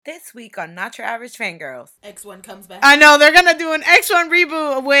This week on Not Your Average Fangirls. X1 comes back. I know they're gonna do an X1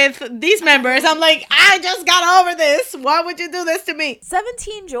 reboot with these members. I'm like, I just got over this. Why would you do this to me?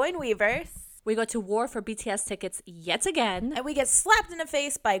 17 join Weavers. We go to war for BTS tickets yet again. And we get slapped in the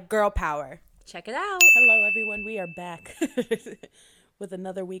face by girl power. Check it out. Hello, everyone. We are back with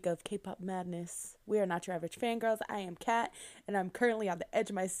another week of K-pop madness. We are Not Your Average Fangirls. I am Kat, and I'm currently on the edge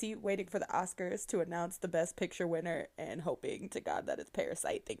of my seat waiting for the Oscars to announce the Best Picture winner and hoping to God that it's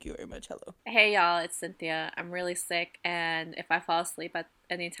Parasite. Thank you very much. Hello. Hey y'all, it's Cynthia. I'm really sick, and if I fall asleep at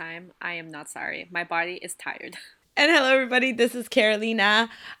any time, I am not sorry. My body is tired. And hello, everybody. This is Carolina.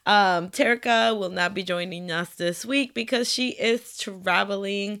 Terica will not be joining us this week because she is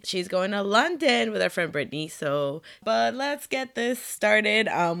traveling. She's going to London with our friend Brittany. But let's get this started.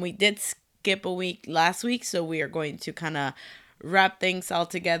 We did skip a week last week, so we are going to kind of wrap things all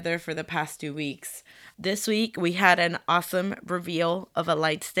together for the past 2 weeks. This week, we had an awesome reveal of a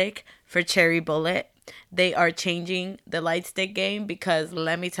light stick for Cherry Bullet. They are changing the light stick game because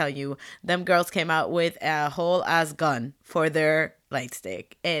let me tell you, them girls came out with a whole ass gun for their light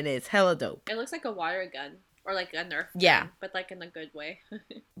stick and it's hella dope. It looks like a water gun or like a Nerf Yeah. gun, but like in a good way.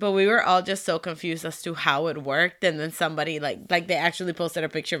 But we were all just so confused as to how it worked, and then somebody like they actually posted a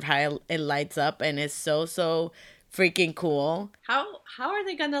picture of how it lights up, and it's so freaking cool. How are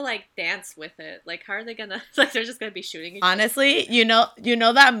they gonna like dance with it? Like how are they gonna like they're just gonna be shooting each other? Honestly, you know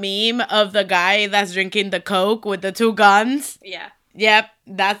that meme of the guy that's drinking the Coke with the two guns? Yeah. Yep,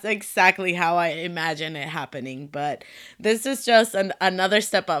 that's exactly how I imagine it happening. But this is just another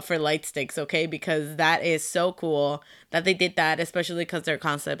step up for light sticks, okay? Because that is so cool that they did that, especially because their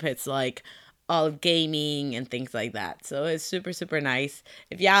concept hits like all gaming and things like that. So it's super nice.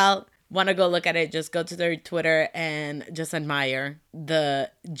 If y'all want to go look at it, just go to their Twitter and just admire the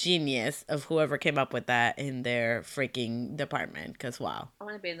genius of whoever came up with that in their freaking department. Because wow. I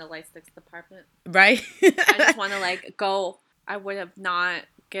want to be in the light sticks department. Right? I just want to like go. I would have not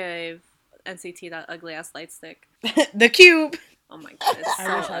give NCT that ugly ass light stick. The cube. Oh my god, it's so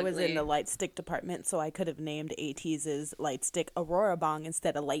I wish I was ugly. in the light stick department so I could have named ATEEZ's light stick Aurora Bong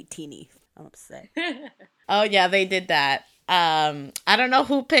instead of Light Teeny. I'm upset. Oh yeah, they did that. I don't know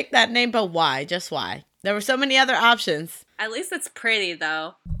who picked that name, but why? Just why? There were so many other options. At least it's pretty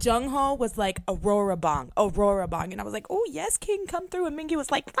though. Jungho was like Aurora Bong, and I was like, oh yes, King, come through. And Mingy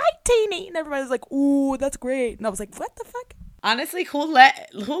was like, Light Teeny, and everybody was like, ooh, that's great. And I was like, what the fuck? Honestly, who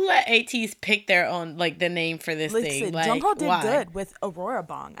let ATs pick their own like the name for this thing? Like, Jungho did why? good with Aurora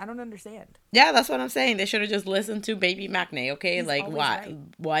Bong. I don't understand. Yeah, that's what I'm saying. They should have just listened to Baby Maknae, okay? He's like, always why? right.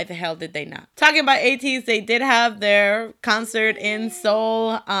 Why the hell did they not? Talking about ATs, they did have their concert in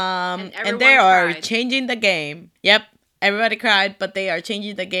Seoul, and everyone they are cried. changing the game. Yep, everybody cried, but they are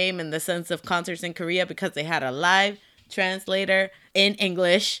changing the game in the sense of concerts in Korea because they had a live translator in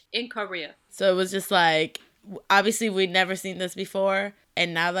English. In Korea. So it was just like, obviously we'd never seen this before,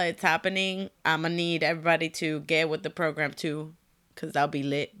 and now that it's happening, I'm gonna need everybody to get with the program too, because that'll be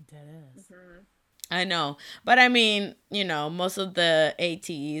lit. I know, but I mean, you know, most of the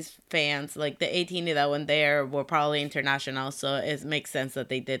ATEs fans, like the 18 that went there, were probably international, so it makes sense that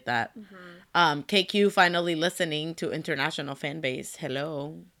they did that. KQ finally listening to international fan base.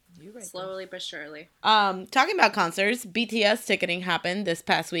 Hello. Slowly but surely. Talking about concerts, BTS ticketing happened this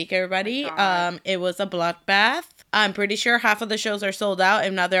past week, everybody. Oh my God. It was a bloodbath. I'm pretty sure half of the shows are sold out.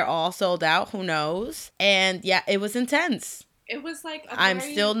 If not, they're all sold out. Who knows? And yeah, it was intense. It was like I'm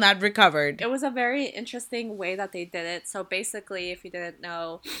still not recovered. It was a very interesting way that they did it. So basically, if you didn't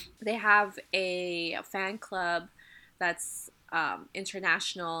know, they have a fan club that's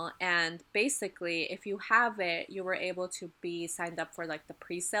international, and basically if you have it, you were able to be signed up for like the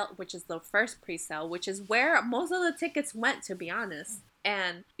pre-sale, which is the first pre-sale, which is where most of the tickets went, to be honest.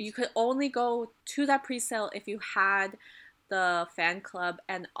 And you could only go to that pre-sale if you had the fan club,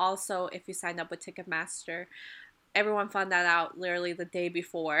 and also if you signed up with Ticketmaster. Everyone found that out literally the day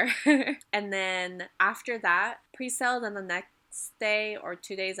before. And then after that pre-sale, then the next day or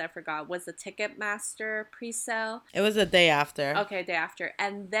 2 days, I forgot, was the Ticketmaster pre-sale. It was the day after. Okay, day after.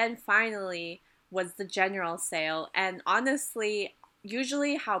 And then finally was the general sale. And honestly,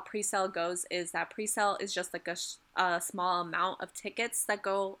 usually how pre-sale goes is that pre-sale is just like a small amount of tickets that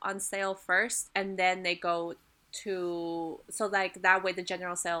go on sale first, and then they go to, so like that way the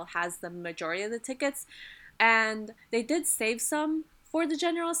general sale has the majority of the tickets. And they did save some for the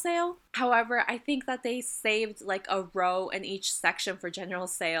general sale. However, I think that they saved like a row in each section for general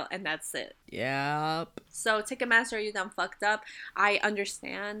sale, and that's it. Yep. So Ticketmaster, you done fucked up. I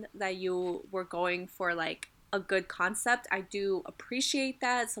understand that you were going for like a good concept. I do appreciate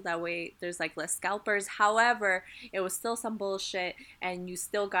that, so that way there's like less scalpers. However, it was still some bullshit, and you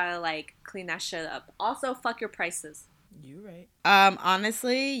still gotta like clean that shit up. Also, fuck your prices. You right.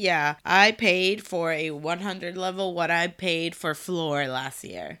 Honestly, yeah. I paid for a 100 level what I paid for floor last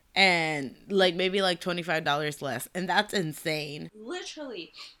year. And like maybe like $25 less. And that's insane.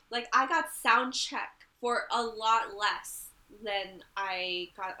 Literally, like I got sound check for a lot less than I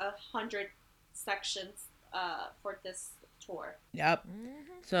got 100 sections for this tour. Yep.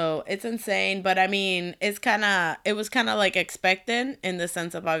 So it's insane, but I mean, it was kind of like expected in the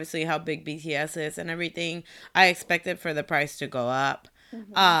sense of obviously how big BTS is and everything. I expected for the price to go up.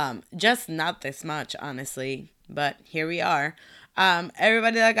 Just not this much, honestly, but here we are.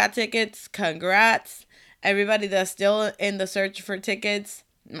 Everybody that got tickets, congrats. Everybody that's still in the search for tickets,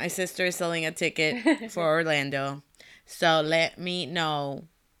 my sister is selling a ticket for Orlando. So let me know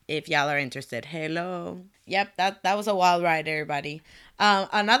if y'all are interested. Hello. Yep, that was a wild ride, everybody.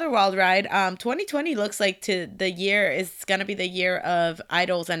 Another wild ride. 2020 looks like the year is gonna be the year of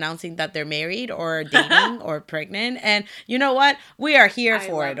idols announcing that they're married or dating or pregnant. And you know what? We are here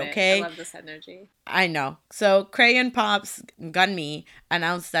for it. Okay. I love this energy. I know. So Crayon Pop's Gunmi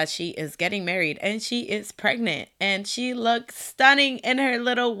announced that she is getting married and she is pregnant. And she looked stunning in her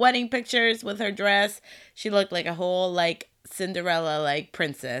little wedding pictures with her dress. She looked like a whole like Cinderella like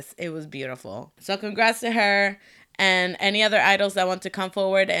princess. It was beautiful. So congrats to her. And any other idols that want to come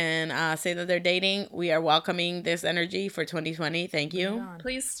forward and say that they're dating, we are welcoming this energy for 2020. Thank you.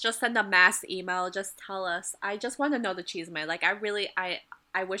 Please just send a mass email. Just tell us. I just want to know the cheese, man. Like,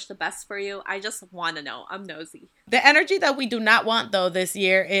 I wish the best for you. I just want to know. I'm nosy. The energy that we do not want, though, this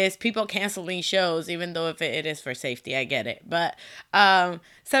year is people canceling shows, even though if it is for safety. I get it. But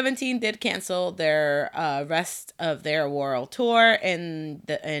 17 did cancel their rest of their world tour in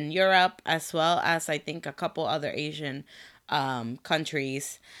Europe, as well as, I think, a couple other Asian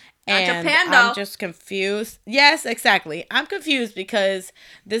countries. And Japan, though. I'm just confused. Yes, exactly. I'm confused because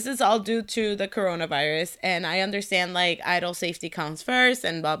this is all due to the coronavirus. And I understand like idol safety comes first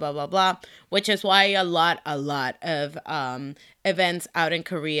and blah, blah, blah, blah. Which is why a lot of events out in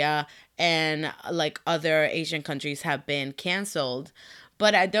Korea and like other Asian countries have been canceled.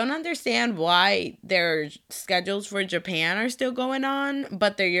 But I don't understand why their schedules for Japan are still going on,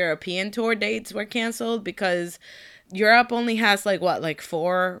 but their European tour dates were canceled because Europe only has like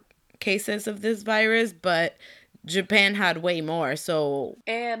 4 cases of this virus, but Japan had way more. So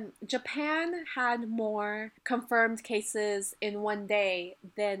Japan had more confirmed cases in one day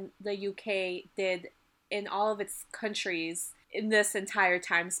than the UK did in all of its countries in this entire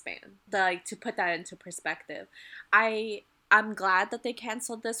time span. Like, to put that into perspective, I'm glad that they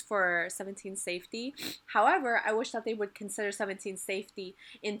canceled this for 17 safety. However, I wish that they would consider 17 safety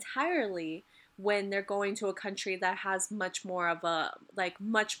entirely when they're going to a country that has much more of a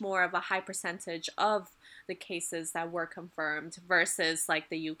high percentage of the cases that were confirmed versus like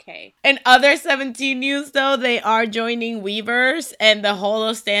the UK. In other 17 news, though, they are joining Weverse, and the whole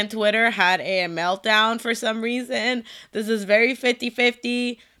of Stan Twitter had a meltdown for some reason. This is very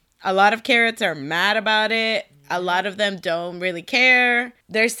 50-50. A lot of carrots are mad about it. A lot of them don't really care.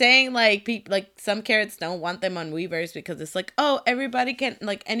 They're saying like some carrots don't want them on Weverse because it's like, oh, everybody can,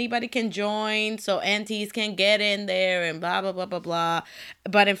 like, anybody can join, so aunties can get in there and blah blah blah blah blah.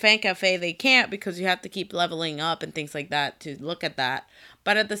 But in Fan Cafe they can't because you have to keep leveling up and things like that to look at that.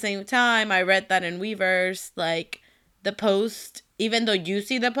 But at the same time, I read that in Weverse, like, the post, even though you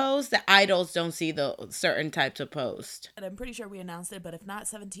see the post, the idols don't see the certain types of post. And I'm pretty sure we announced it, but if not,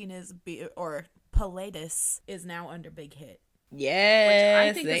 17 or Pilatus is now under Big Hit. Yes, which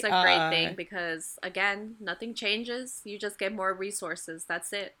I think is a great thing because, again, nothing changes. You just get more resources.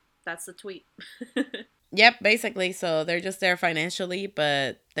 That's it. That's the tweet. Yep, basically. So they're just there financially,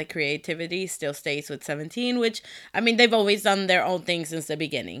 but the creativity still stays with 17, which, I mean, they've always done their own thing since the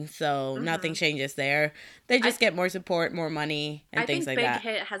beginning. So nothing changes there. They just get more support, more money, and things like that. I think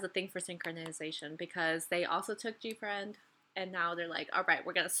Big Hit has a thing for synchronization because they also took GFriend, and now they're like, all right,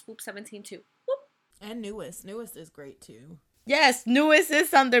 we're going to swoop 17 too. Whoop. And Newest. Newest is great too. Yes, Newest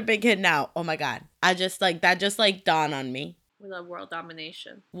is under Big Hit now. Oh my God. That just dawned on me. We love world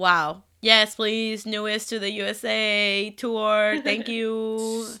domination. Wow. Yes, please. Newest to the USA tour. Thank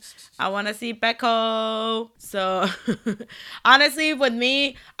you. I want to see Becco. So, honestly, with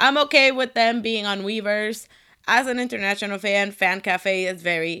me, I'm okay with them being on Weverse. As an international fan, Fan Cafe is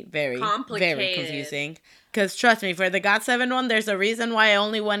very, very, very confusing. Because trust me, for the GOT7 one, there's a reason why I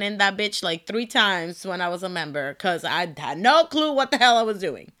only went in that bitch like 3 times when I was a member. Because I had no clue what the hell I was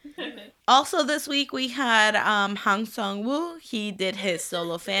doing. Also this week we had Hang Sung-woo. He did his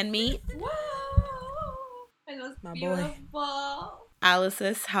solo fan meet. Whoa! My boy. Beautiful.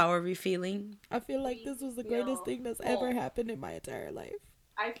 Alice's, how are we feeling? I feel like this was the greatest thing that's ever happened in my entire life.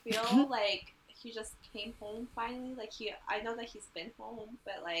 I feel like he just came home finally. Like I know that he's been home,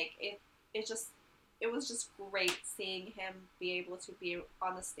 but like it was just great seeing him be able to be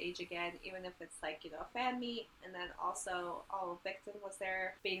on the stage again, even if it's like, a fan meet. And then also, Victon was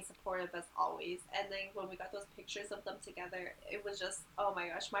there being supportive as always. And then when we got those pictures of them together, it was just, oh my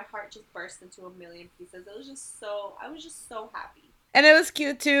gosh, my heart just burst into a million pieces. I was just so happy. And it was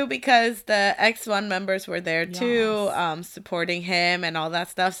cute too because the X1 members were there too, supporting him and all that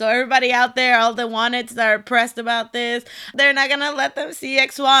stuff. So everybody out there, all the wannets that are pressed about this, they're not gonna let them see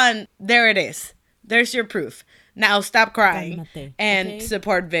X1. There it is. There's your proof. Now stop crying and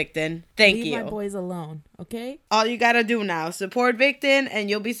support Victon. Thank you. Leave my boys alone, okay? All you gotta do now, support Victon and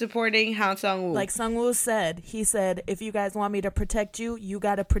you'll be supporting Han Sung-woo. Like Sung-woo said, he said, if you guys want me to protect you, you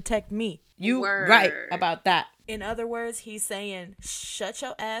gotta protect me. You right about that. In other words, he's saying, shut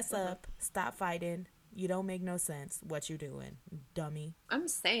your ass up, stop fighting. You don't make no sense. What you doing, dummy? I'm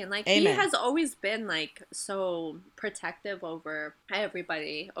saying, like, Amen. He has always been, like, so protective over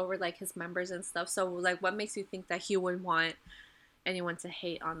everybody, over, like, his members and stuff. So, like, what makes you think that he would want anyone to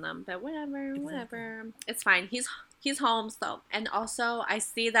hate on them? But whatever. It's fine. He's home, so. And also, I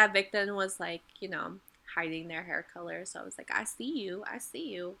see that Victon was, like, hiding their hair color. So I was like, I see you.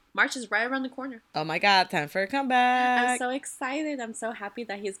 March is right around the corner. Oh my God, time for a comeback. I'm so excited. I'm so happy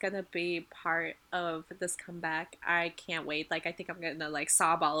that he's going to be part of this comeback. I can't wait. Like, I think I'm going to, like,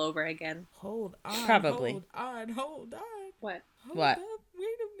 sob all over again. Hold on. Probably. Hold on. What? What? Up. Wait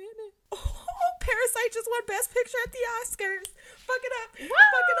a minute. Oh, Parasite just won Best Picture at the Oscars. Fuck it up.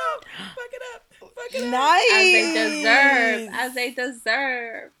 Nice. As they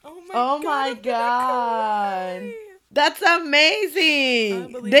deserve. Oh my God. That's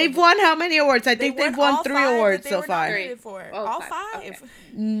amazing. They've won how many awards? I think they've won 3 awards so far. All 5. Okay.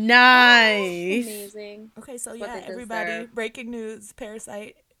 Nice. Amazing. Okay, so yeah, everybody, breaking news.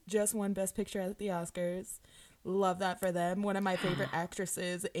 Parasite just won Best Picture at the Oscars. Love that for them. One of my favorite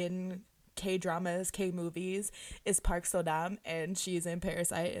actresses in K-dramas, K-movies is Park So-dam, and she's in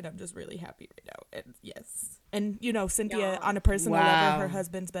Parasite, and I'm just really happy right now. And yes. And, Cynthia, on a personal level, her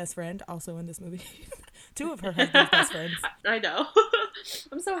husband's best friend, also in this movie. 2 of her husband's best friends. I know.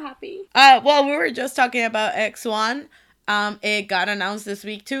 I'm so happy. Well, we were just talking about X1. It got announced this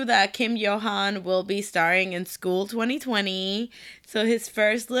week, too, that Kim Yo-han will be starring in School 2020. So his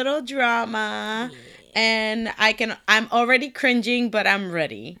first little drama. Yeah. And I'm already cringing, but I'm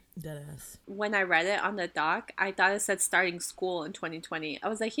ready. Deadass. When I read it on the doc, I thought it said starting school in 2020. I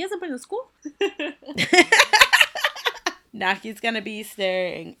was like, he hasn't been to school? Now he's gonna be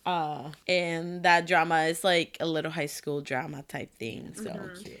staring and that drama is like a little high school drama type thing, so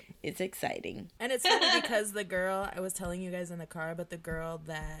it's exciting. And it's funny because the girl, I was telling you guys in the car, but the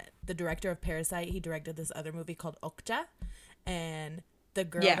director of Parasite, he directed this other movie called Okja, and the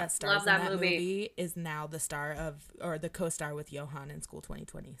girl that stars in that movie is now the co-star with Johan in School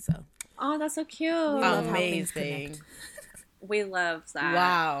 2020. So, oh, that's so cute. Amazing. We love that.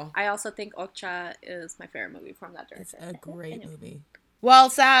 Wow. I also think Okja is my favorite movie from that director. It's a great movie. Well,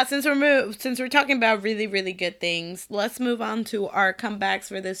 since we're talking about really, really good things, let's move on to our comebacks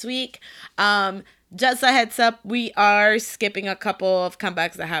for this week. Just a heads up, we are skipping a couple of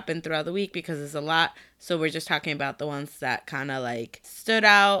comebacks that happened throughout the week because it's a lot. So we're just talking about the ones that kind of like stood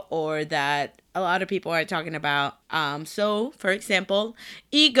out or that a lot of people are talking about. So for example,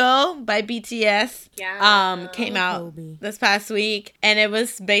 Ego by BTS came out this past week, and it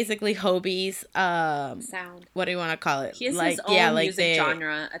was basically Hobie's sound. What do you want to call it? He has his own music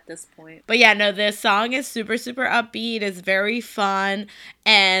genre at this point. But yeah, no, this song is super, super upbeat. It's very fun,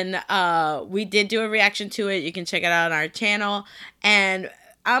 and we did do a reaction to it. You can check it out on our channel, and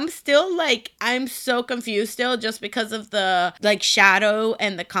I'm so confused still just because of the shadow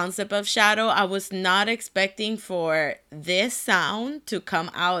and the concept of shadow. I was not expecting for this sound to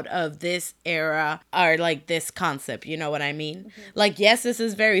come out of this era or this concept. You know what I mean? Mm-hmm. Yes, this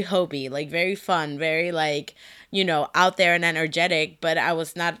is very Hobie, very fun, very out there and energetic, but I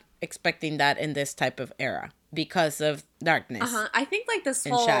was not expecting that in this type of era because of darkness. I think this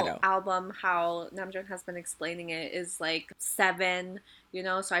whole album, how Namjoon has been explaining it, is 7,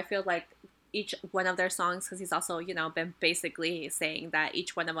 so I feel like each one of their songs, because he's also, been basically saying that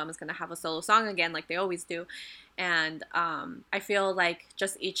each one of them is going to have a solo song again, like they always do. And I feel like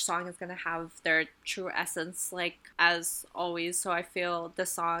just each song is going to have their true essence, as always. So I feel the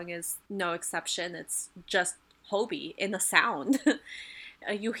song is no exception. It's just Hobie in the sound.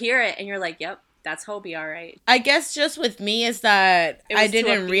 You hear it and you're like, yep, that's Hobie, all right. I guess just with me is that It was I too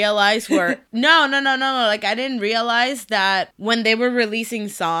didn't upbeat. realize where no. Like I didn't realize that when they were releasing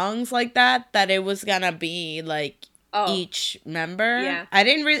songs like that it was gonna be like Oh, each member. yeah. I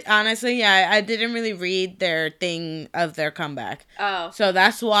didn't really honestly, yeah, I didn't really read their thing of their comeback. Oh, So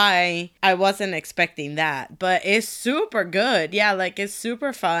that's why I wasn't expecting that. But it's super good. Yeah, like it's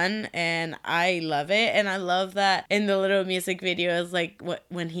super fun and I love it. And I love that in the little music videos, like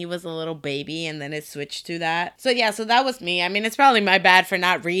when he was a little baby and then it switched to that. So yeah, so that was me. I mean, it's probably my bad for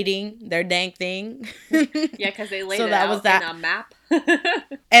not reading their dang thing. yeah, because they laid So it that out was that. in a map.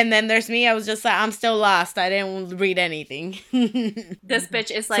 And then there's me. I was just like, I'm still lost. I didn't read anything. This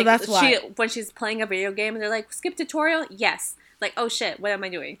bitch is like, that's why. when she's playing a video game and they're like, skip tutorial? Yes. Like, oh shit, what am I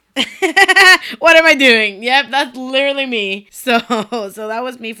doing? What am I doing? Yep, that's literally me. So that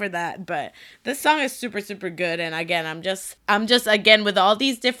was me for that. But this song is super, super good. And again, I'm just again with all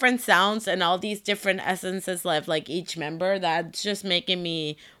these different sounds and all these different essences left, like each member, that's just making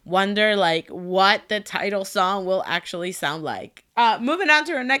me wonder like what the title song will actually sound like. Moving on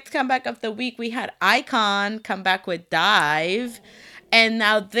to our next comeback of the week, we had iKON come back with Dive. And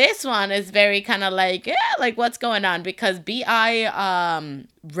now this one is very kind of like, yeah, like what's going on? Because B.I.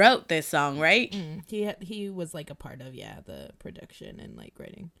 Wrote this song, right? He was like a part of the production and like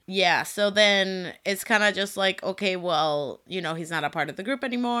writing. Yeah, so then it's kind of just like, okay, well, you know, he's not a part of the group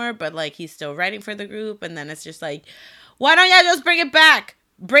anymore, but like he's still writing for the group. And then it's just like, why don't y'all just bring it back?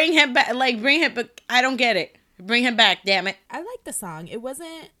 Bring him back, like bring him, but I don't get it. Bring him back, damn it. I like the song. It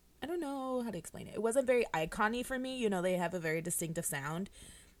wasn't, I don't know how to explain it. It wasn't very iKON-y for me. You know, they have a very distinctive sound.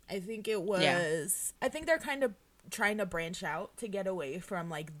 I think it was, I think they're kind of trying to branch out to get away from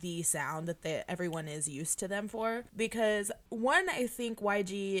like the sound that everyone is used to them for. Because one, I think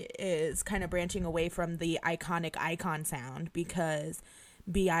YG is kind of branching away from the iconic iKON sound because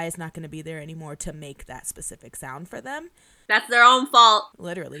B.I. is not going to be there anymore to make that specific sound for them. That's their own fault.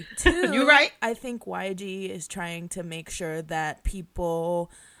 Literally. Two, You're right. I think YG is trying to make sure that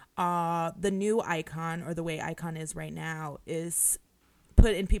people, the new iKON or the way iKON is right now is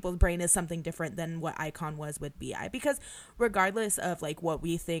put in people's brain as something different than what iKON was with B.I. Because regardless of like what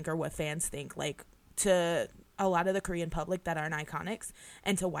we think or what fans think, like to a lot of the Korean public that aren't iconics,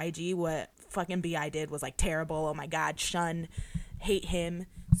 and to YG, what fucking B.I. did was like terrible. Oh my god, shun, hate him.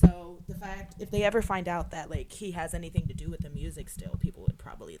 So the fact, if they ever find out that like he has anything to do with the music still, people would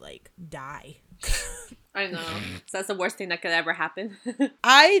probably like die. I know. So that's the worst thing that could ever happen.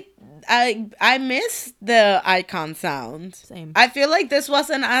 I miss the iKON sound. Same. I feel like this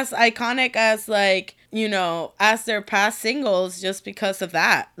wasn't as iconic as like, you know, as their past singles just because of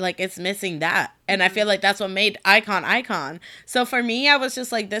that. Like it's missing that. And I feel like that's what made iKON. So for me, I was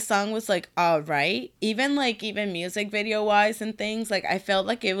just like, this song was like, all right. Even music video wise and things, like I felt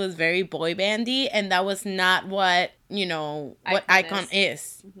like it was very boy bandy, and that was not what, you know, what iKON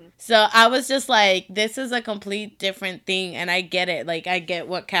is. Mm-hmm. So I was just like, this is a complete different thing, and I get it. Like I get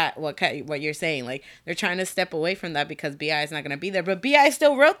what you're saying. Like they're trying to step away from that because B.I. is not gonna be there, but B.I.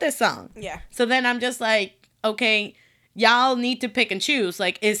 still wrote this song. Yeah. So then I'm just like, okay, y'all need to pick and choose.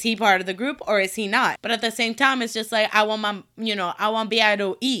 Like, is he part of the group or is he not? But at the same time, it's just like I want B.I.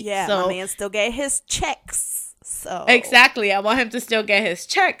 to eat. Yeah, so my man still get his checks. So exactly, I want him to still get his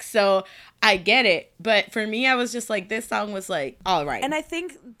checks. So I get it. But for me, I was just like, this song was like, all right. And I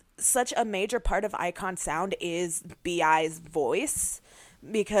think such a major part of iKON sound is B.I.'s voice,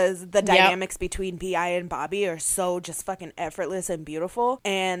 because the dynamics between B.I. and Bobby are so just fucking effortless and beautiful.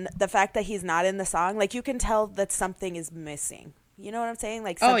 And the fact that he's not in the song, like you can tell that something is missing. You know what I'm saying?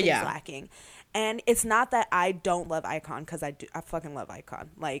 Like something's lacking. And it's not that I don't love iKON, because I fucking love iKON.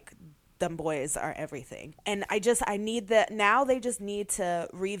 Like them boys are everything. And I need that now. They just need to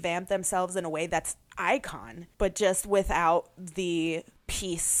revamp themselves in a way that's iKON, but just without the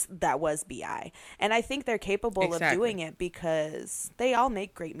piece that was B.I. And I think they're capable of doing it because they all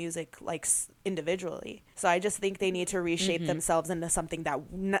make great music like individually. So I just think they need to reshape themselves into something that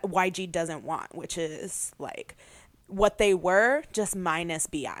YG doesn't want, which is like what they were, just minus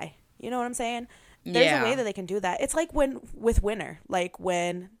B.I. You know what I'm saying? There's a way that they can do that. It's like with Winner, like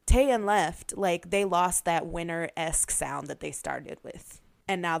when Taeyeon left, like they lost that Winner-esque sound that they started with,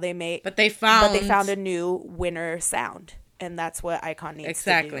 and now but they found a new Winner sound, and that's what iKON needs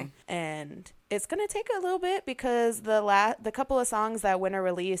to do. And it's gonna take a little bit because the couple of songs that Winner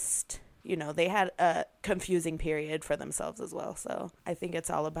released, you know, they had a confusing period for themselves as well. So I think it's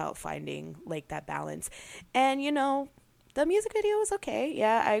all about finding like that balance, and you know. The music video was okay.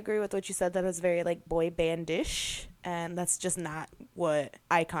 Yeah, I agree with what you said. That was very, like, boy bandish. and that's just not what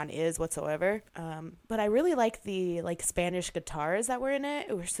iKON is whatsoever. But I really like the like Spanish guitars that were in it.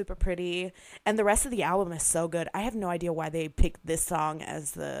 It was super pretty, and the rest of the album is so good. I have no idea why they picked this song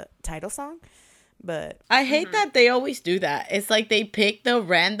as the title song, but I hate that they always do that. It's like they pick the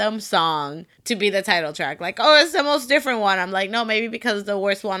random song to be the title track. Like, oh, it's the most different one. I'm like, no, maybe because it's the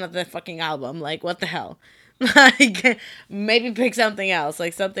worst one of the fucking album. Like, what the hell? Like, maybe pick something else.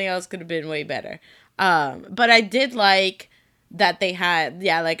 Like, something else could have been way better. But I did like that they had,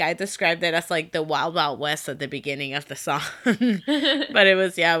 yeah, like I described it as like the Wild Wild West at the beginning of the song. But it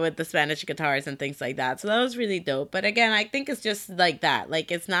was, yeah, with the Spanish guitars and things like that. So that was really dope. But again, I think it's just like that.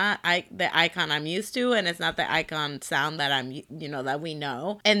 Like, it's not the iKON I'm used to, and it's not the iKON sound that that we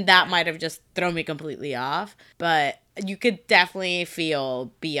know. And that might have just thrown me completely off. But you could definitely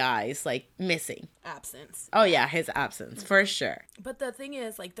feel B.I.'s like missing. absence. Oh yeah, his absence for sure. But the thing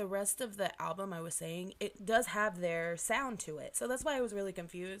is, like, the rest of the album, I was saying, it does have their sound to it. So that's why I was really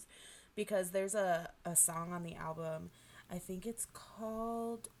confused, because there's a song on the album, I think it's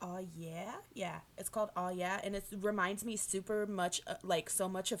called Aw Yeah? Yeah, it's called Aw Yeah, and it reminds me super much, like, so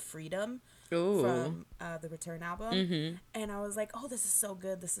much of Freedom. Ooh. From the Return album. And I was like, oh, this is so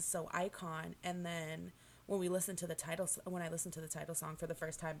good. This is so iKON. And then when I listened to the title song for the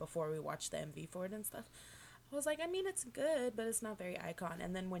first time before we watched the MV for it and stuff, I was like, I mean, it's good, but it's not very iKON.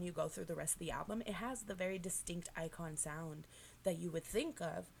 And then when you go through the rest of the album, it has the very distinct iKON sound that you would think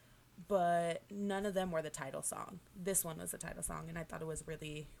of, but none of them were the title song. This one was the title song, and I thought it was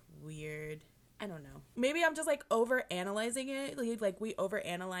really weird. I don't know. Maybe I'm just like over analyzing it. Like we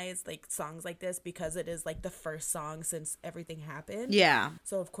overanalyze like songs like this because it is like the first song since everything happened. Yeah.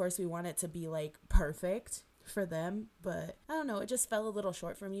 So of course we want it to be like perfect for them, but I don't know. It just fell a little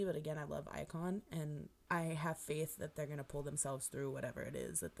short for me. But again, I love iKON, and I have faith that they're gonna pull themselves through whatever it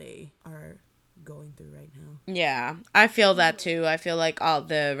is that they are going through right now. Yeah, I feel that too. I feel like all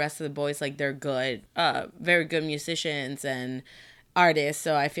the rest of the boys, like, they're good, very good musicians and artists,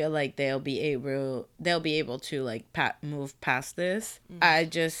 so I feel like they'll be able to like move past this. I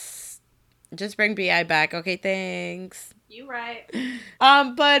just bring BI back. Okay, thanks. You right.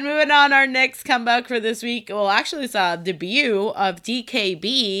 But moving on, our next comeback for this week, well, actually saw a debut of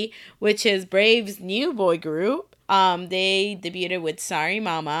DKB, which is Brave's new boy group. They debuted with Sorry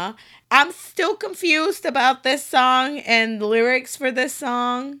Mama. I'm still confused about this song and the lyrics for this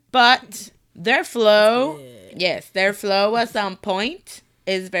song, but their flow, yes, their flow was on point.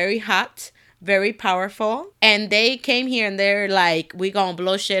 It's very hot, very powerful. And they came here and they're like, we gonna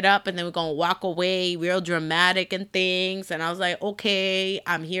blow shit up and then we're gonna walk away, real dramatic and things. And I was like, okay,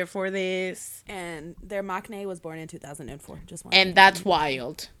 I'm here for this. And their maknae was born in 2004. Just one. And that's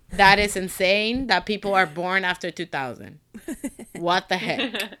wild. That is insane that people are born after 2000. What the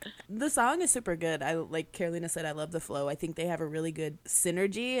heck? The song is super good. I like Carolina said, I love the flow. I think they have a really good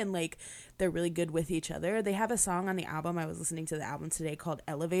synergy, and like they're really good with each other. They have a song on the album. I was listening to the album today called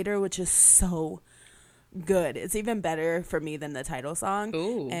Elevator, which is so good. It's even better for me than the title song.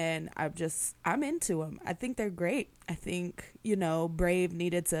 Ooh. And I'm into them. I think they're great. I think, Brave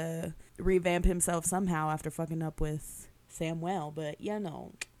needed to revamp himself somehow after fucking up with Samuel, but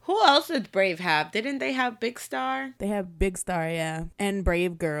Who else did Brave have? Didn't they have Big Star? They have Big Star, yeah. And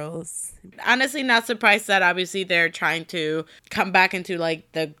Brave Girls. Honestly, not surprised that obviously they're trying to come back into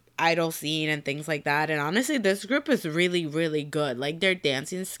like the idol scene and things like that. And honestly, this group is really, really good. Like, their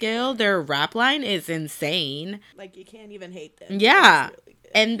dancing skill, their rap line is insane. Like, you can't even hate them. Yeah. Really,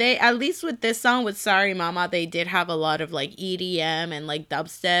 and they, at least with this song, with Sorry Mama, they did have a lot of like EDM and like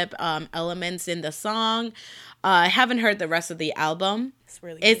dubstep elements in the song. I haven't heard the rest of the album. It's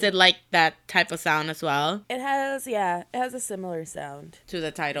really Is it like that type of sound as well? It has a similar sound. To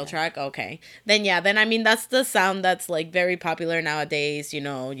the title track? Okay. Then I mean, that's the sound that's like very popular nowadays. You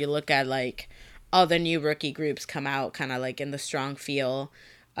look at like all the new rookie groups come out kind of like in the strong feel.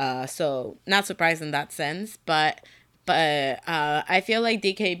 So not surprised in that sense. But I feel like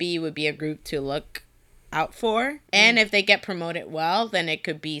DKB would be a group to look out for. And if they get promoted well, then it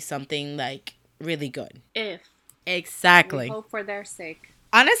could be something like really good. Exactly. We hope for their sake.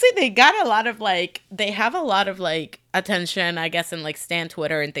 Honestly, they have a lot of like attention, I guess, in like Stan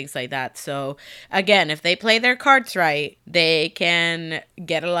Twitter and things like that. So again, if they play their cards right, they can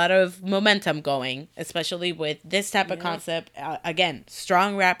get a lot of momentum going, especially with this type of concept. Again,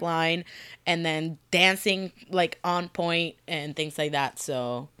 strong rap line and then dancing like on point and things like that.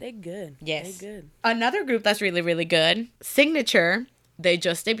 So they good. Yes. They good. Another group that's really, really good, Signature. They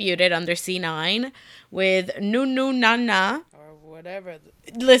just debuted under C9 with Nu Nu Na Na. Or whatever.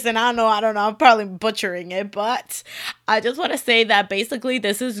 Listen, I don't know. I'm probably butchering it, but I just want to say that basically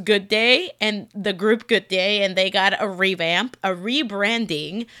this is Good Day and the group Good Day, and they got a revamp, a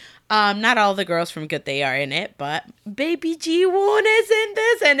rebranding. Not all the girls from Good Day are in it, but Baby G Woon is in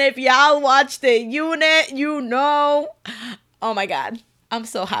this, and if y'all watch the unit, you know. Oh my God, I'm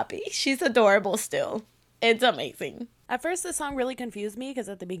so happy. She's adorable still. It's amazing. At first, the song really confused me because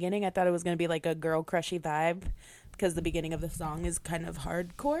at the beginning, I thought it was going to be like a girl crushy vibe because the beginning of the song is kind of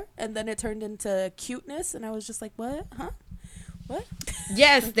hardcore. And then it turned into cuteness. And I was just like, what? Huh? What?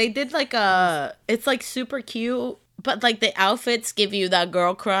 Yes, they did like it's like super cute, but like the outfits give you that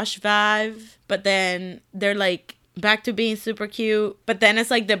girl crush vibe. But then they're like back to being super cute. But then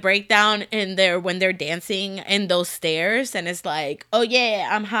it's like the breakdown in there when they're dancing in those stairs, and it's like, oh yeah,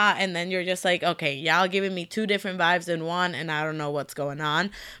 I'm hot. And then you're just like, okay, y'all giving me two different vibes in one, and I don't know what's going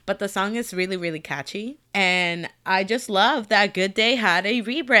on. But the song is really, really catchy. And I just love that Good Day had a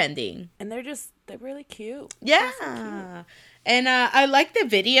rebranding. And they're really cute. Yeah. So cute. And I like the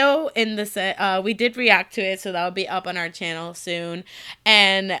video in the set. We did react to it, so that'll be up on our channel soon.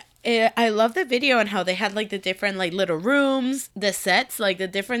 And I love the video and how they had like the different like little rooms, the sets, like the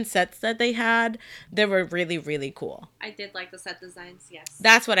different sets that they had. They were really, really cool. I did like the set designs, yes.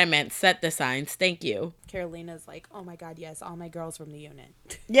 That's what I meant, set designs. Thank you. Carolina's like, oh my God, yes, all my girls from the unit.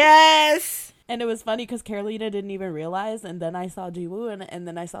 Yes! And it was funny because Carolina didn't even realize. And then I saw Jiwoo and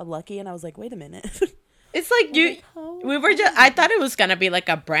then I saw Lucky and I was like, wait a minute. It's like I thought it was gonna be like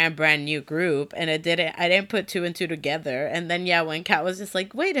a brand new group, and I didn't put two and two together. And then yeah, when Kat was just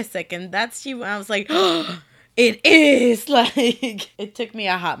like, wait a second, that's you, I was like, oh, it is. Like, it took me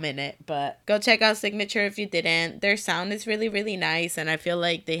a hot minute, but go check out Signature if you didn't. Their sound is really, really nice, and I feel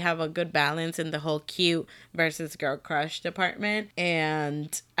like they have a good balance in the whole cute versus girl crush department.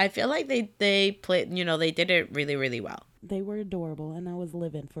 And I feel like they played, they did it really, really well. They were adorable, and I was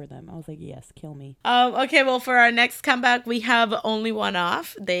living for them. I was like, yes, kill me. Okay, well, for our next comeback, we have Only One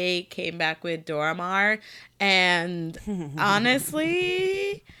Off. They came back with Doramar, and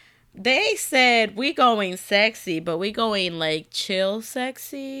honestly, they said we going sexy, but we going like chill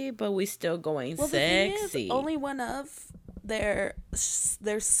sexy, but we still going sexy. The thing is, Only One Of their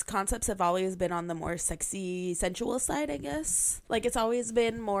concepts have always been on the more sexy, sensual side, I guess. Like, it's always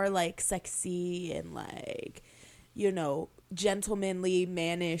been more like sexy and like, gentlemanly,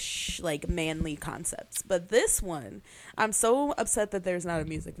 mannish, like manly concepts. But this one, I'm so upset that there's not a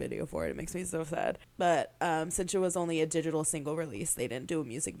music video for it. It makes me so sad. But since it was only a digital single release, they didn't do a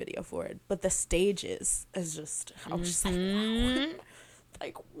music video for it. But the stages is just, I was just like, wow.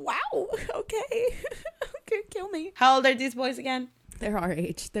 Like, wow, okay. Okay, kill me. How old are these boys again? They're our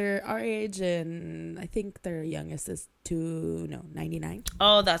age. They're our age, and I think their youngest is 99.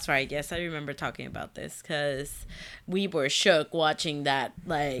 Oh, that's right. Yes, I remember talking about this because we were shook watching that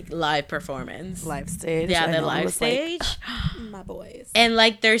like live performance. Live stage. Yeah, the live stage. Like, my boys. And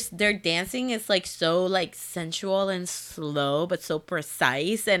like their dancing is like so like sensual and slow, but so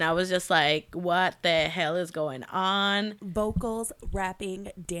precise. And I was just like, what the hell is going on? Vocals,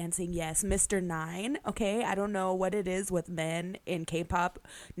 rapping, dancing, yes. Mr. Nine, okay? I don't know what it is with men in K-pop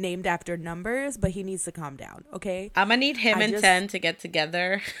named after numbers, but he needs to calm down, okay? I'm gonna need him and 10 to get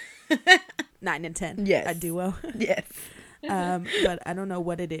together. 9 and 10. Yes. A duo. Yes. But I don't know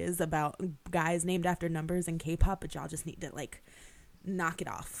what it is about guys named after numbers in K-pop, but y'all just need to like knock it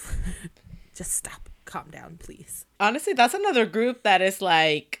off. Just stop. Calm down, please. Honestly, that's another group that is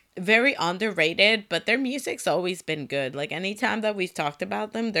like very underrated, but their music's always been good. Like anytime that we've talked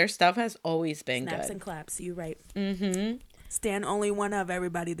about them, their stuff has always been Snaps good. and claps. You're right. Mm-hmm. Stan Only One Of,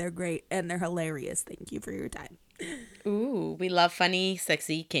 everybody. They're great and they're hilarious. Thank you for your time. Ooh, we love funny,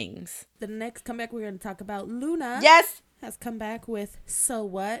 sexy kings. The next comeback we're going to talk about, Luna. Yes! Has come back with So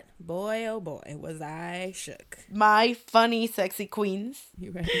What? Boy, oh boy, was I shook. My funny, sexy queens. You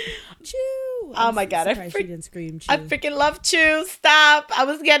ready? Choo! Oh my God, she didn't scream Choo. I freaking love Choo. Stop. I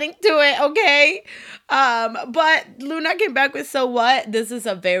was getting to it, okay? But Luna came back with So What? This is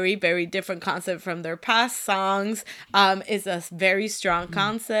a very, very different concept from their past songs. It's a very strong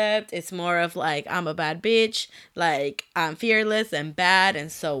concept. It's more of like, I'm a bad bitch. Like, I'm fearless and bad,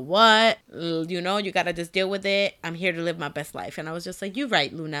 and so what? You gotta just deal with it. I'm here to live my best life. And I was just like, you're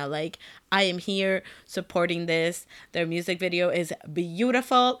right, Luna. Like, I am here supporting this. Their music video is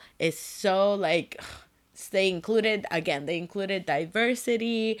beautiful. It's so like they included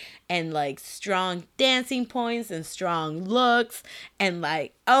diversity and like strong dancing points and strong looks and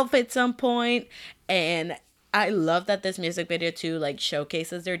like outfits on point. And I love that this music video too like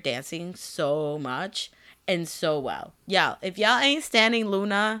showcases their dancing so much. and so well. Yeah, if y'all ain't standing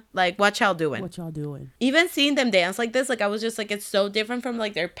Luna, like, what y'all doing? What y'all doing? Even seeing them dance like this, like, I was just like, it's so different from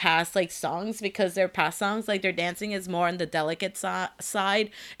like their past like songs, because their past songs, like, their dancing is more on the delicate side.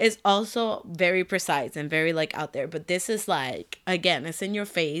 It's also very precise and very like out there, but this is like, again, it's in your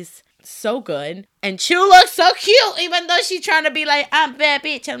face. So good. And Chu looks so cute, even though she's trying to be like, I'm bad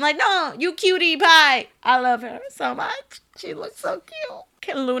bitch. I'm like, no, you cutie pie. I love her so much. She looks so cute.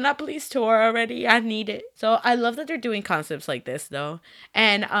 Can Luna please tour already? I need it. So I love that they're doing concepts like this though.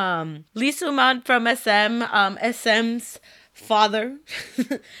 And Lee Soo-man from SM's father,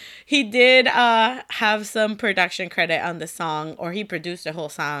 he did have some production credit on the song, or he produced the whole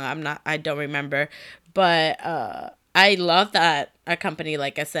song. I don't remember. But I love that a company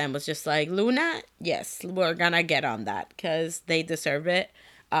like SM was just like, Luna, yes, we're gonna get on that, because they deserve it.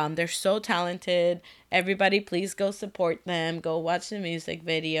 They're so talented. Everybody, please go support them. Go watch the music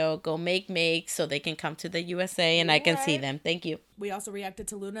video. Go make so they can come to the USA and I can see them. Thank you. We also reacted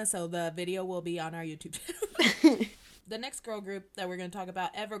to Luna, so the video will be on our YouTube channel. The next girl group that we're going to talk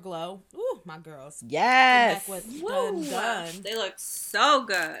about, Everglow. Ooh, my girls. Yes. Back with Dun Dun. They look so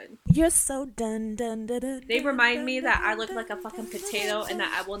good. You're so dun dun dun dun. They remind me that I look like a fucking potato and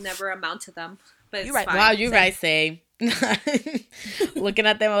that I will never amount to them. But it's right. fine. Wow, you're right, Say. Looking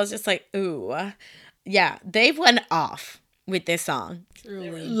at them, I was just like, ooh. Yeah, they went off with this song.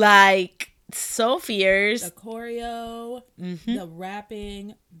 Truly. Like, so fierce. The choreo, the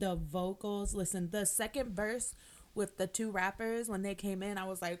rapping, the vocals. Listen, the second verse with the two rappers, when they came in, I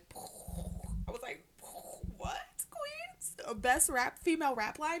was like, what, queens? Best female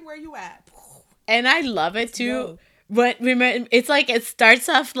rap line? Where you at? And I love it too. But remember, it's like it starts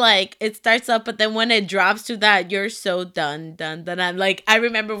off, but then when it drops to that, you're so done. I'm like, I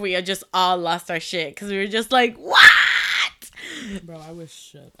remember we had just all lost our shit, because we were just like, what? Bro, I was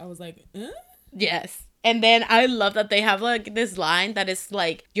shook. I was like, Yes. And then I love that they have like this line that is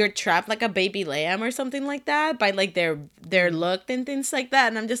like, you're trapped like a baby lamb or something like that, by like their look and things like that.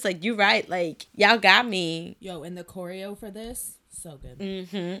 And I'm just like, you're right. Like, y'all got me. Yo, and the choreo for this, so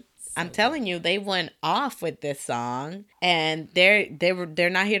good. I'm telling you, they went off with this song, and they're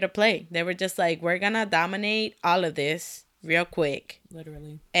not here to play. They were just like, we're gonna dominate all of this real quick.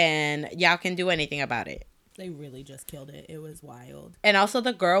 Literally. And y'all can do anything about it. They really just killed it. It was wild. And also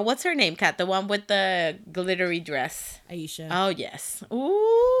the girl, what's her name, Kat? The one with the glittery dress. Aisha. Oh, yes.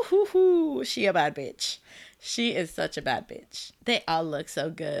 Ooh, hoo, hoo. She a bad bitch. She is such a bad bitch. They all look so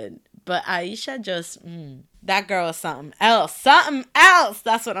good. But Aisha just, that girl is something else. Something else.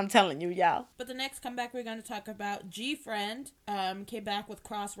 That's what I'm telling you, y'all. But the next comeback we're going to talk about, G-Friend came back with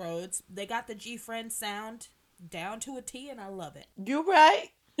Crossroads. They got the G-Friend sound down to a T, and I love it. You right.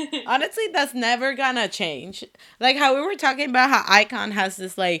 Honestly, that's never gonna change. Like how we were talking about how iKON has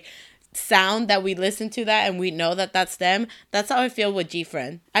this like sound that we listen to that and we know that that's them. That's how I feel with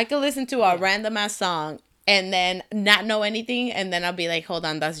G-Friend. I could listen to a random ass song and then not know anything, and then I'll be like, hold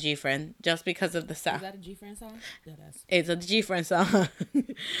on, that's G-Friend, just because of the sound. Is that a G-Friend song? Yeah, it's a G-Friend song.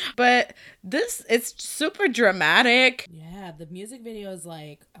 But it's super dramatic. Yeah, the music video is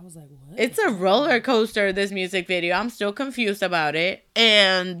like, I was like, what? It's a roller coaster, this music video. I'm still confused about it.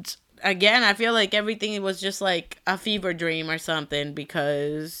 And again, I feel like everything was just like a fever dream or something,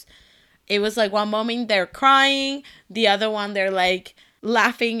 because it was like one moment they're crying, the other one they're like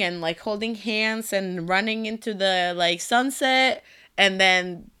laughing and like holding hands and running into the like sunset, and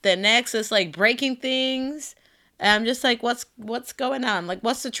then the next is like breaking things. And I'm just like, what's going on? Like,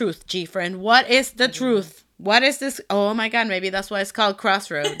 what's the truth, G-Friend? What is the truth? What is this? Oh my god, maybe that's why it's called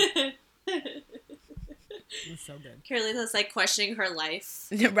Crossroad. It's so good. Carolina's like questioning her life.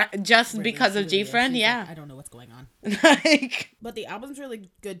 Just Really, because of G-Friend, yeah. yeah. Like, I don't know what's going on. Like, But the album's really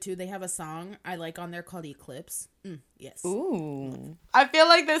good too. They have a song I like on there called Eclipse. Yes. ooh. I feel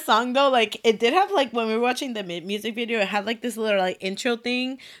like this song though, like it did have like, when we were watching the music video, it had like this little like intro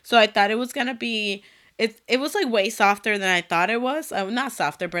thing. So I thought it was gonna be, it was like way softer than I thought it was. Not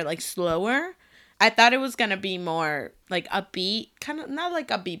softer, but like slower. I thought it was gonna be more like upbeat, kind of not like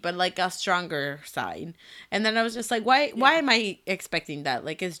upbeat, but like a stronger side. And then I was just like, why am I expecting that?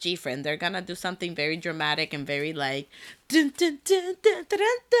 Like, it's G-Friend. They're gonna do something very dramatic and very like. I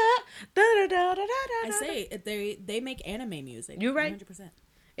say they make anime music. You're right. 100%.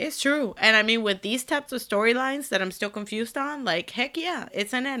 It's true. And I mean, with these types of storylines that I'm still confused on, like, heck yeah,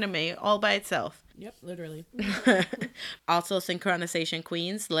 it's an anime all by itself. Yep, literally. Also, synchronization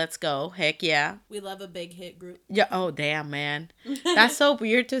queens, let's go. Heck yeah. We love a big hit group. Yeah. Oh, damn, man. That's so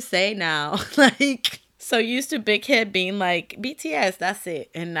weird to say now. Like, so used to Big Hit being like, BTS, that's it.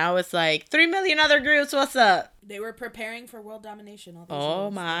 And now it's like, 3 million other groups, what's up? They were preparing for world domination all those Oh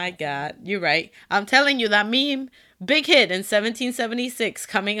years. my God. You're right. I'm telling you, that meme, big hit in 1776,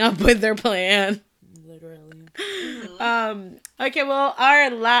 coming up with their plan. Literally. Okay, well, our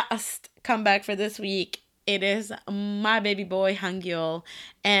last comeback for this week, it is my baby boy Hangul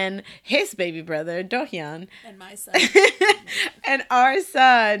and his baby brother Dohyun And my son. and our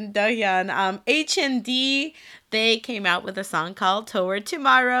son Dohyun. HND, they came out with a song called Toward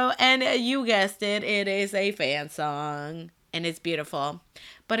Tomorrow, and you guessed it, it is a fan song, and it's beautiful,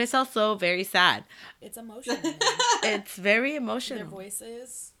 but it's also very sad. It's emotional, man. It's very Their emotional.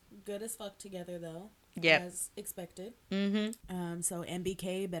 voices good as fuck together, though. Yep. As expected. Mm-hmm. So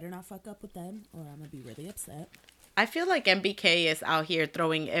MBK better not fuck up with them, or I'm gonna be really upset. I feel like MBK is out here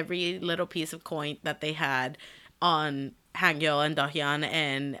throwing every little piece of coin that they had on Hangul and Dohyun,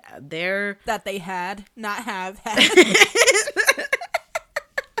 and they're That they had, not have had.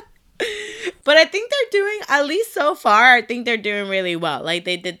 But I think they're doing, at least so far, I think they're doing really well. Like,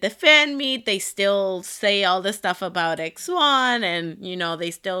 they did the fan meet. They still say all the stuff about X1, and, you know,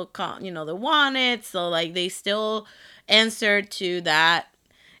 they still call, you know, they want it. So, like, they still answer to that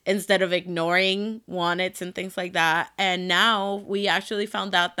instead of ignoring wannets and things like that. And now we actually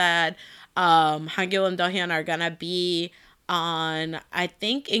found out that Hangul and Dohyun are gonna be on, I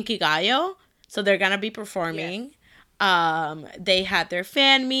think, Inkigayo. So they're gonna be performing. Yes. They had their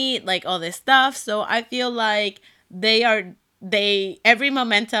fan meet, like all this stuff. So I feel like every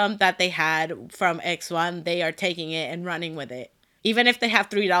momentum that they had from X1, they are taking it and running with it. Even if they have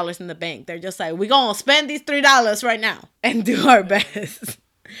 $3 in the bank, they're just like, we're gonna spend these $3 right now and do our best.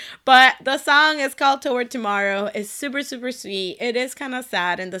 But the song is called Toward Tomorrow. It's super, super sweet. It is kind of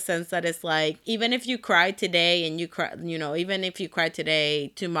sad in the sense that it's like, even if you cry today and you cry, you know, even if you cry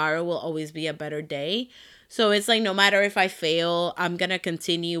today, tomorrow will always be a better day. So it's like, no matter if I fail, I'm going to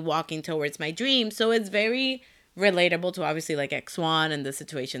continue walking towards my dream. So it's very relatable to obviously like X1 and the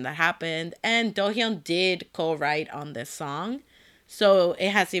situation that happened. And Dohyun did co-write on this song. So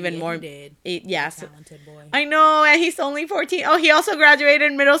it has even more. He did. Yes. Talented boy. I know, and he's only 14. Oh, he also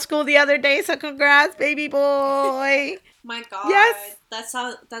graduated middle school the other day, so congrats, baby boy. My God. Yes.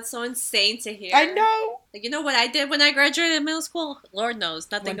 That's so insane to hear. I know. Like, you know what I did when I graduated middle school? Lord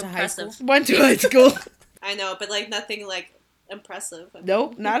knows, nothing Went to high impressive. school? Went to high school. I know, but like nothing like impressive.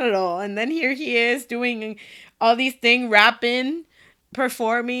 Nope, not at all. And then here he is doing all these things, rapping,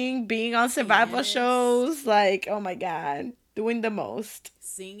 performing, being on survival Yes. shows. Like, oh my God, doing the most.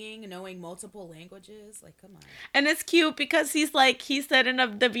 Singing, knowing multiple languages. Like, come on. And it's cute because he's like, he said in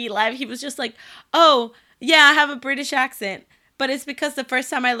the V Live, he was just like, oh, yeah, I have a British accent. But it's because the first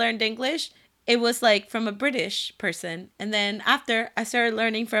time I learned English, it was like from a British person. And then after, I started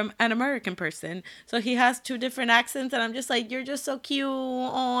learning from an American person. So he has two different accents. And I'm just like, you're just so cute.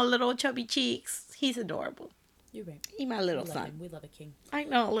 Oh, little chubby cheeks. He's adorable. You're right. He's my little We love son. him. We love a king. I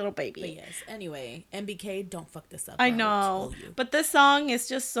know, little But baby. yes, anyway, MBK, don't fuck this up. I or will know. kill you. But this song is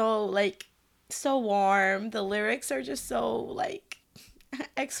just so, like, so warm. The lyrics are just so, like,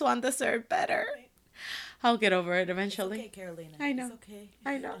 X1 deserved better. I'll get over it eventually. It's okay, Carolina. I know. It's okay.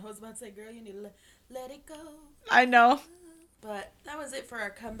 I know. I was about to say, girl, you need to let it go. I know. But that was it for our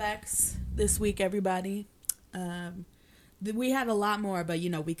comebacks this week, everybody. We had a lot more, but, you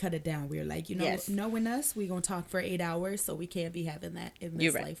know, we cut it down. We were like, you know, Yes. knowing us, we're going to talk for 8 hours, so we can't be having that in this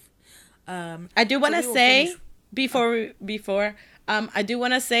You're right. life. I do want to we will say finish- I do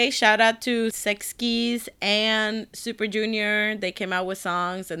want to say shout out to Sexkeys and Super Junior. They came out with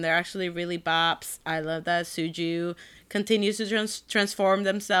songs and they're actually really bops. I love that Suju continues to transform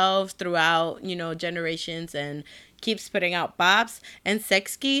themselves throughout, you know, generations and keeps putting out bops. And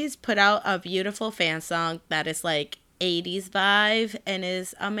Sexkeys put out a beautiful fan song that is like 80s vibe and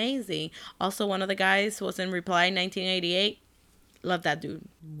is amazing. Also, one of the guys was in Reply 1988. Love that dude.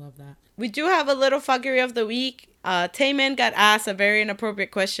 Love that. We do have a little fuckery of the week. Taemin got asked a very inappropriate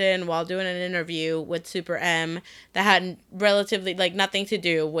question while doing an interview with Super M that had relatively, like, nothing to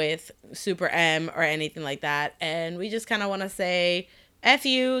do with Super M or anything like that. And we just kind of want to say F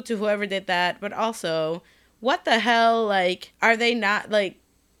you to whoever did that. But also, what the hell? Like, are they not, like,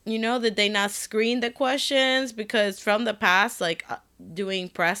 you know, did they not screen the questions? Because from the past, like, doing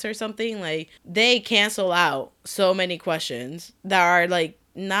press or something, like, they cancel out so many questions that are, like,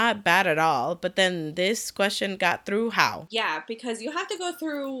 not bad at all. But then this question got through. How? Yeah, because you have to go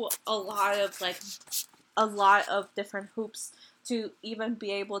through a lot of different hoops to even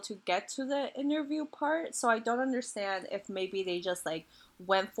be able to get to the interview part. So I don't understand if maybe they just like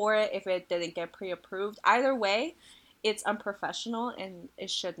went for it if it didn't get pre-approved. Either way, it's unprofessional and it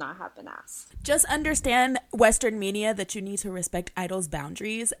should not have been asked. Just understand, Western media, that you need to respect idols'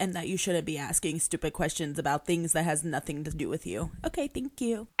 boundaries and that you shouldn't be asking stupid questions about things that has nothing to do with you. Okay, thank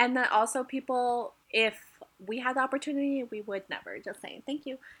you. And then also people, if we had the opportunity, we would never. Just saying. Thank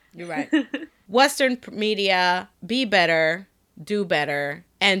you. You're right. Western media, be better, do better,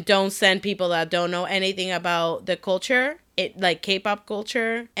 and don't send people that don't know anything about the culture, like K-pop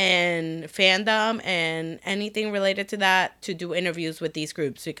culture and fandom and anything related to that, to do interviews with these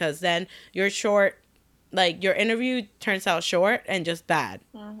groups, because then you're short. Like, your interview turns out short and just bad.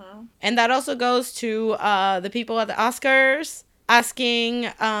 Mm-hmm. And that also goes to the people at the Oscars asking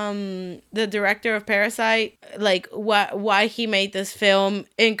the director of Parasite, like, why he made this film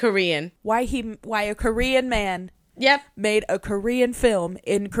in Korean. Why a Korean man made a Korean film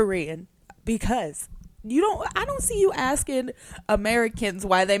in Korean. Because I don't see you asking Americans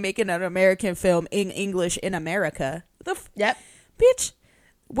why they making an American film in English in America. Bitch,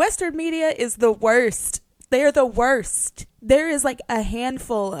 Western media is the worst. They're the worst. There is like a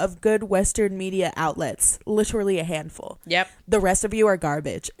handful of good Western media outlets. Literally a handful. Yep. The rest of you are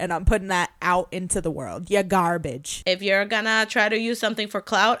garbage. And I'm putting that out into the world. You're garbage. If you're gonna try to use something for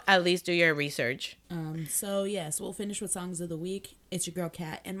clout, at least do your research. So yes, we'll finish with songs of the week. It's your girl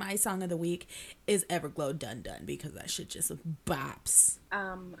Kat, and my song of the week is Everglow Dun Dun, because that shit just bops.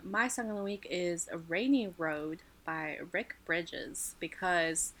 My song of the week is Rainy Road by Rick Bridges,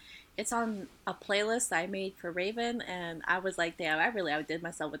 because it's on a playlist I made for Raven, and I was like, damn, I really outdid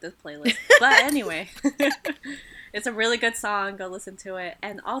myself with this playlist. But anyway, it's a really good song. Go listen to it.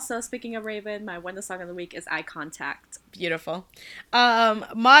 And also, speaking of Raven, my Wonder Song of the Week is Eye Contact. Beautiful.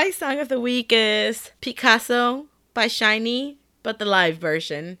 My song of the week is Picasso by Shiny, but the live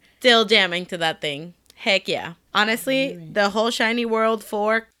version. Still jamming to that thing. Heck yeah. Honestly, the whole Shiny World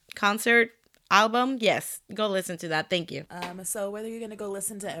 4 concert album, yes, go listen to that. Thank you. So whether you're gonna go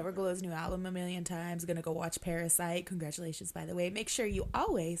listen to Everglow's new album a million times, gonna go watch Parasite, congratulations, by the way, make sure you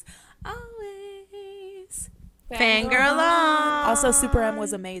always fangirl on. Also, Super M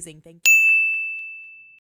was amazing. Thank you.